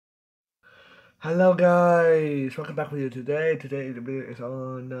Hello guys, welcome back with you today. Today the video is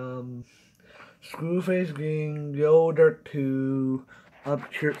on Screw getting Yo Dirt to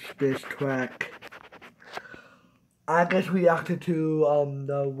Upchurch this track. I guess we reacted to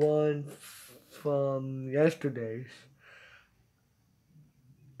the one from yesterday's.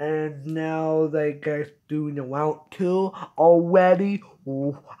 And now they guys doing the round 2 already.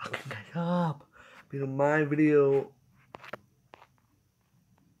 Ooh, I can get up. Because my video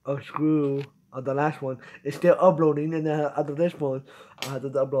of Screw the last one is still uploading, and then after this one I have to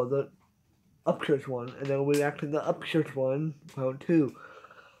upload the Upchurch one, and then we react to the Upchurch one round 2.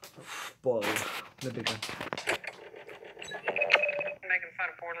 Whoa, the big one. Making fun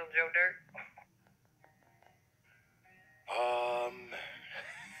of poor little Joe Dirt.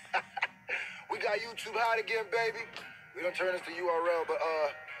 We got YouTube hot again, baby. We don't turn this to URL, but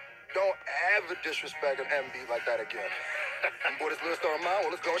don't ever disrespect an MB like that again. Boy, this little star of mine, well,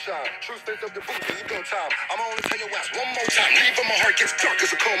 let's go shine. True states up the boots, it's go time. I'ma only tell your ass one more time. Leave on my heart gets dark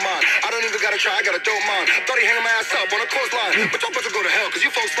as a coal mine. I don't even gotta try, I got a dope mind. Thought he hanging my ass up on a clothesline. But y'all about to go to hell, cause you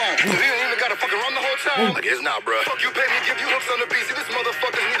folks fine. So he ain't even gotta fucking run the whole time. Like, it's not, bruh. Fuck you, pay me, give you hooks on the beat. See, this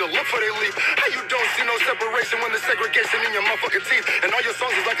motherfuckers need to look for they leap. How you don't see no separation when the segregation in your motherfucking teeth? And all your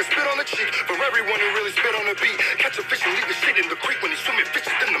songs is like a spit on the cheek. For everyone who really spit on the beat. Catch a fish and leave the shit in the creek. When he's swimming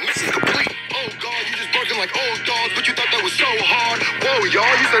fishes, then the mission's complete. Oh God, you just barking like old dogs, but you thought that was so hard. Whoa,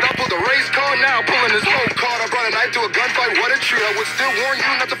 y'all, you said I pulled the race car, now I'm pulling this whole card. I brought a knife to a gunfight, what a treat. I would still warn you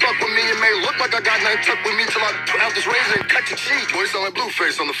not to fuck with me. It may look like I got knife tucked with me till I pull out this razor and cut your cheek. Boy, you sound like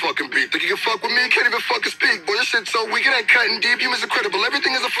Blueface on the fucking beat. Think you can fuck with me? Can't even fucking speak. Boy, your shit's so weak, it ain't cutting deep. You miss incredible,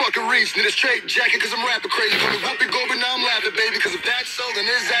 everything is a fucking reach. Need a straight jacket cause I'm rapping crazy. Call me Whoopi Goldberg, now I'm laughing, baby. Cause if that's so, then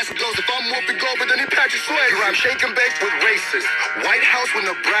his ass goes. If I'm Whoopi Goldberg, then he Patrick Swayze. I'm shake and bake with racist. White House with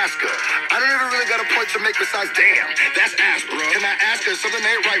Nebraska. I don't even really got a point to make besides damn. That's ass, bro. Can I ask her something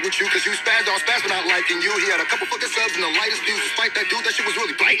ain't right with you? Cause you spazzed all spaz but not liking you. He had a couple fucking subs and the lightest views. Despite that dude, that shit was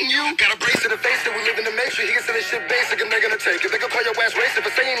really biting you. Got a brace to the face that we live in the matrix. He can say this shit basic and they're gonna take it. They gonna call your ass racist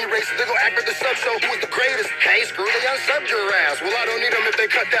for saying he racist. They gonna act with the sub show who is the greatest. Hey, screw they unsubbed your ass. Well, I don't need them if they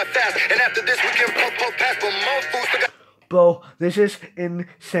cut that fast. And after this, we can poke past. But more fools to got. Bro, this is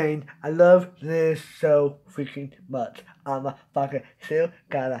insane. I love this so freaking much. I'm a fucking still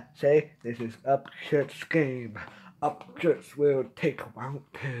gotta say this is Upchurch game. Upchurch will take round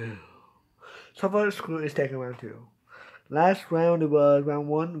 2. So far, Screw is taking round 2. Last round was round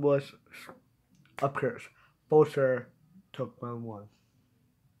 1 was Upchurch. Bolster took round 1.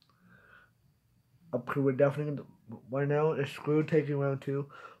 Upchurch will definitely right now is Screw taking round 2.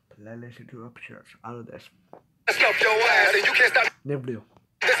 But let's listen to Upchurch out of this. Stuff your ass and you can't stop. Never do.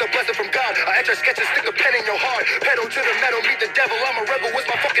 It's a blessing from God. I etch your sketches, stick the pen in your heart. Pedal to the metal, meet the devil. I'm a rebel with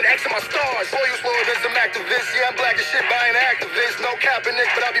my fucking X and my stars. Boy, you slower than some activists. Yeah, I'm black as shit, but I ain't an activist. No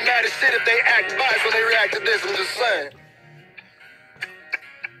Kaepernick, but I'll be mad as shit if they act biased when they react to this. I'm just saying.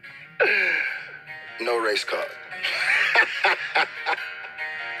 No race card.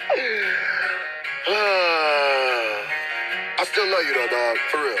 I still love you though, dog.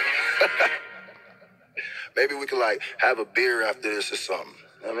 For real. Maybe we could like have a beer after this or something.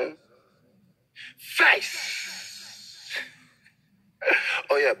 You know what I mean? Face.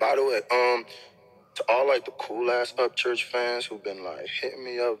 Oh yeah, by the way, to all like the cool ass Upchurch fans who've been like hitting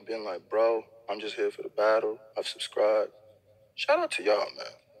me up, been like, bro, I'm just here for the battle. I've subscribed. Shout out to y'all,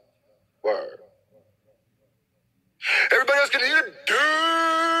 man. Word. Everybody else can eat a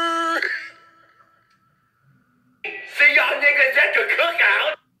dirt. See y'all niggas at the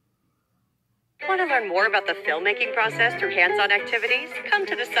cookout. Want to learn more about the filmmaking process through hands-on activities? Come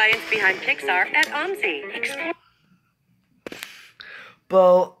to the science behind Pixar at OMSI. Explore.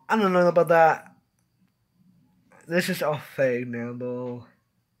 Bro, I don't know about that. This is all fake now, bro.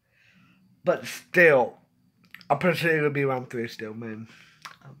 But still, I'm pretty sure it'll be round 3 still, man.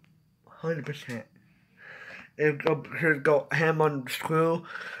 100%. It'll go ham on Screw.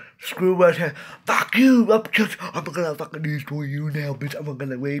 Screw was here. Fuck you, Upchurch. I'm gonna fucking destroy you now, bitch. I'm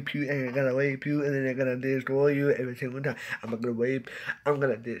gonna rape you, and I'm gonna rape you, and then I'm gonna destroy you every single time. I'm gonna rape. I'm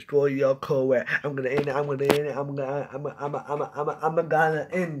gonna destroy your career. I'm gonna end it. I'm gonna end it. I'm gonna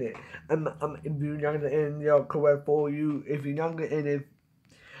end it. If you're not gonna end your career for you, if you're not gonna end it,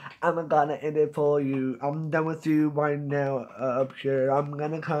 I'm gonna end it for you. I'm done with you right now, Upchurch. I'm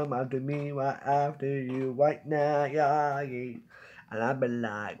gonna come after me right after you right now, yeah. And I've been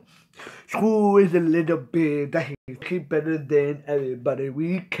like, Scru is a little bit that he's better than everybody.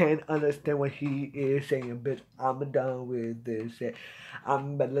 We can't understand what he is saying, but I'm done with this shit.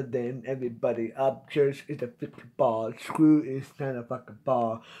 I'm better than everybody. Upchurch is a fucking ball. Scru is not a fucking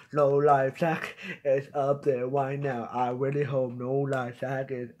ball. No life sack is up there right now. I really hope no life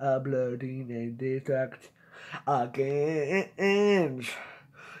sack is uploading and distract again.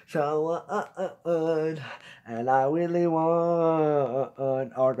 So and I really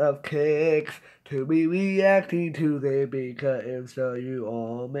want Art of Kicks to be reacting to them, because if so, you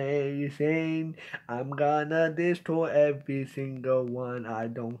amazing. I'm gonna destroy every single one. I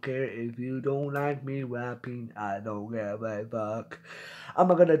don't care if you don't like me rapping. I don't give a fuck. I'm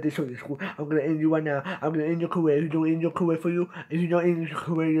not gonna destroy your school. I'm gonna end you right now. I'm gonna end your career. If you don't end your career for you, if you don't end your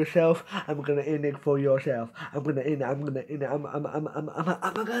career yourself, I'm gonna end it for yourself. I'm gonna end it. I'm gonna end it. I'm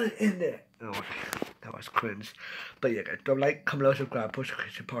gonna end it. Oh, that was cringe. But yeah, guys, don't like, comment, subscribe, push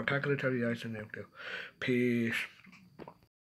the part. Kylekiller, tell you guys to next. Peace.